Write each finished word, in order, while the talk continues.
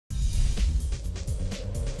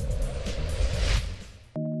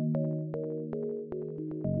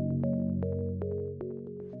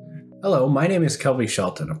Hello, my name is Kelby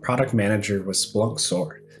Shelton, a product manager with Splunk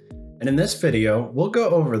SOAR. And in this video, we'll go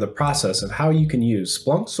over the process of how you can use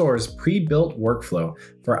Splunk SOAR's pre-built workflow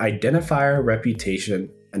for identifier reputation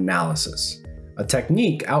analysis, a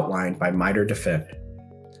technique outlined by MITRE DEFEND.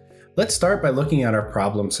 Let's start by looking at our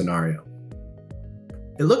problem scenario.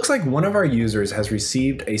 It looks like one of our users has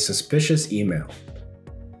received a suspicious email.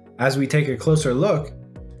 As we take a closer look,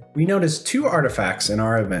 we notice two artifacts in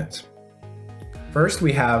our event. First,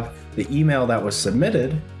 we have the email that was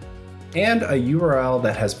submitted and a URL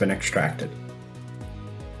that has been extracted.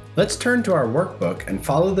 Let's turn to our workbook and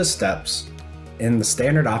follow the steps in the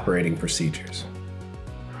standard operating procedures.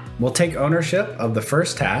 We'll take ownership of the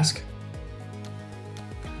first task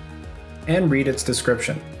and read its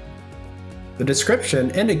description. The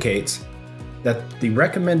description indicates that the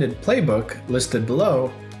recommended playbook listed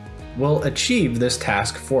below will achieve this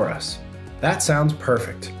task for us. That sounds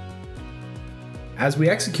perfect. As we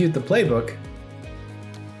execute the playbook,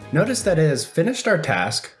 notice that it has finished our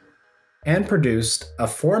task and produced a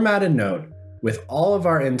formatted note with all of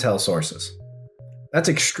our intel sources. That's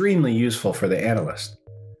extremely useful for the analyst.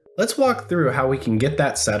 Let's walk through how we can get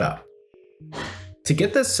that set up. To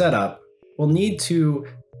get this set up, we'll need to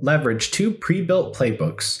leverage two pre-built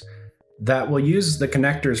playbooks that will use the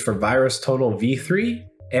connectors for VirusTotal v3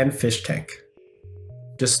 and PhishTank.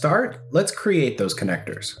 To start, let's create those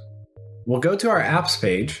connectors. We'll go to our apps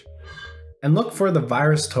page and look for the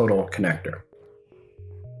VirusTotal connector.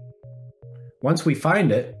 Once we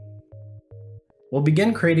find it, we'll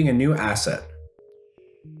begin creating a new asset.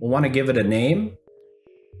 We'll want to give it a name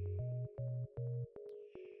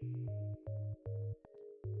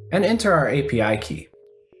and enter our API key.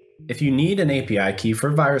 If you need an API key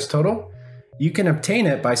for VirusTotal, you can obtain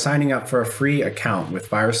it by signing up for a free account with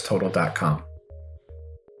virustotal.com.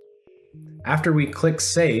 After we click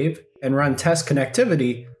Save and run test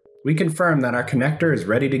connectivity, we confirm that our connector is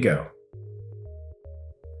ready to go.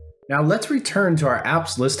 Now let's return to our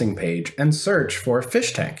apps listing page and search for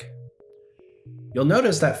PhishTank. You'll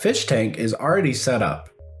notice that PhishTank is already set up.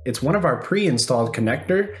 It's one of our pre-installed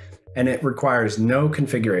connector and it requires no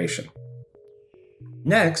configuration.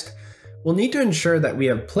 Next, we'll need to ensure that we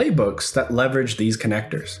have playbooks that leverage these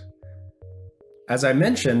connectors. As I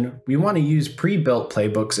mentioned, we want to use pre-built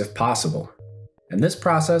playbooks if possible, and this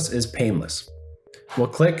process is painless. We'll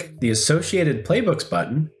click the associated playbooks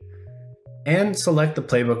button and select the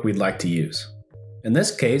playbook we'd like to use. In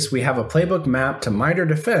this case, we have a playbook mapped to MITRE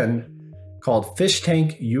DEFEND called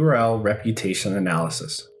PhishTank URL Reputation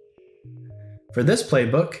Analysis. For this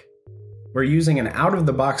playbook, we're using an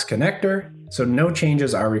out-of-the-box connector, so no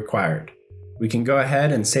changes are required. We can go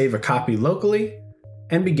ahead and save a copy locally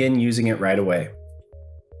and begin using it right away.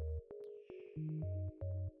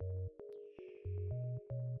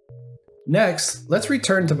 Next, let's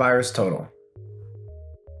return to VirusTotal.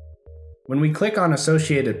 When we click on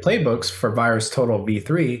associated playbooks for VirusTotal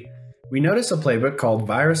v3, we notice a playbook called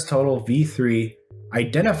VirusTotal v3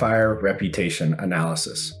 Identifier Reputation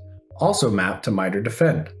Analysis, also mapped to MITRE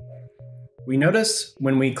DEFEND. We notice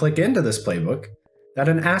when we click into this playbook that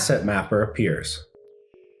an asset mapper appears.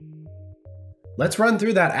 Let's run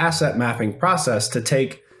through that asset mapping process to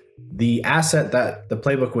take the asset that the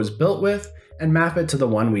playbook was built with and map it to the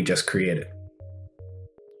one we just created.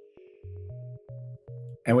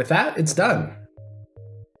 And with that, it's done.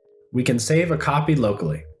 We can save a copy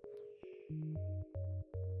locally.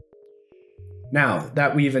 Now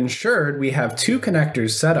that we've ensured we have two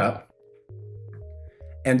connectors set up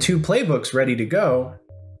and two playbooks ready to go,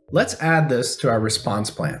 let's add this to our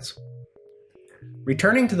response plans.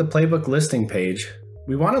 Returning to the playbook listing page,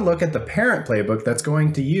 we want to look at the parent playbook that's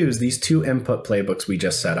going to use these two input playbooks we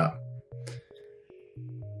just set up.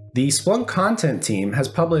 The Splunk content team has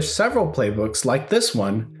published several playbooks like this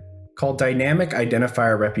one called Dynamic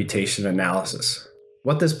Identifier Reputation Analysis.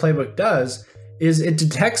 What this playbook does is it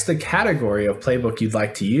detects the category of playbook you'd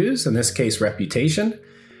like to use, in this case reputation,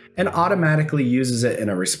 and automatically uses it in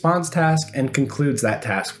a response task and concludes that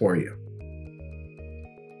task for you.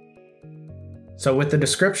 So with the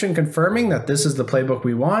description confirming that this is the playbook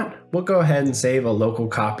we want, we'll go ahead and save a local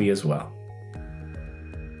copy as well.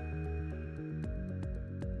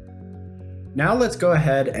 Now let's go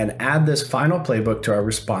ahead and add this final playbook to our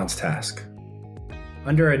response task.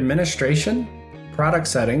 Under Administration, Product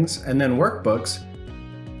Settings, and then Workbooks,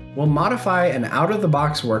 we'll modify an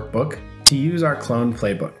out-of-the-box workbook to use our cloned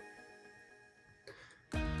playbook.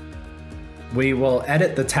 We will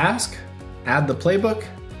edit the task, add the playbook,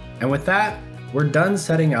 and with that, we're done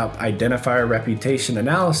setting up identifier reputation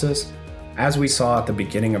analysis as we saw at the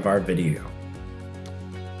beginning of our video.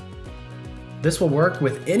 This will work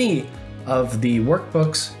with any of the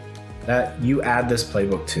workbooks that you add this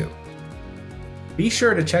playbook to. Be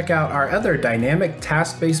sure to check out our other dynamic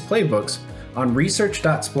task-based playbooks on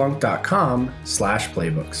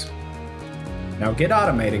research.splunk.com/playbooks. Now get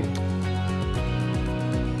automating.